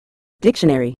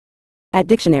Dictionary. At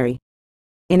dictionary.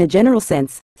 In a general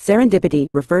sense, serendipity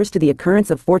refers to the occurrence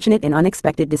of fortunate and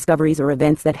unexpected discoveries or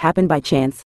events that happen by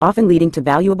chance, often leading to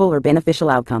valuable or beneficial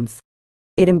outcomes.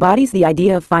 It embodies the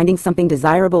idea of finding something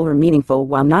desirable or meaningful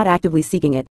while not actively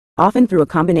seeking it, often through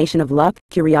a combination of luck,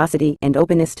 curiosity, and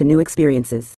openness to new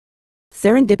experiences.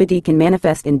 Serendipity can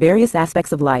manifest in various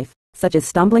aspects of life, such as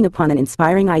stumbling upon an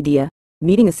inspiring idea,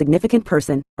 meeting a significant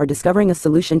person, or discovering a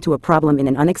solution to a problem in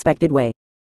an unexpected way.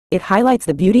 It highlights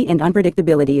the beauty and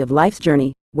unpredictability of life's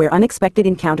journey, where unexpected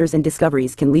encounters and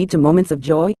discoveries can lead to moments of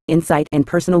joy, insight, and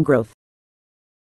personal growth.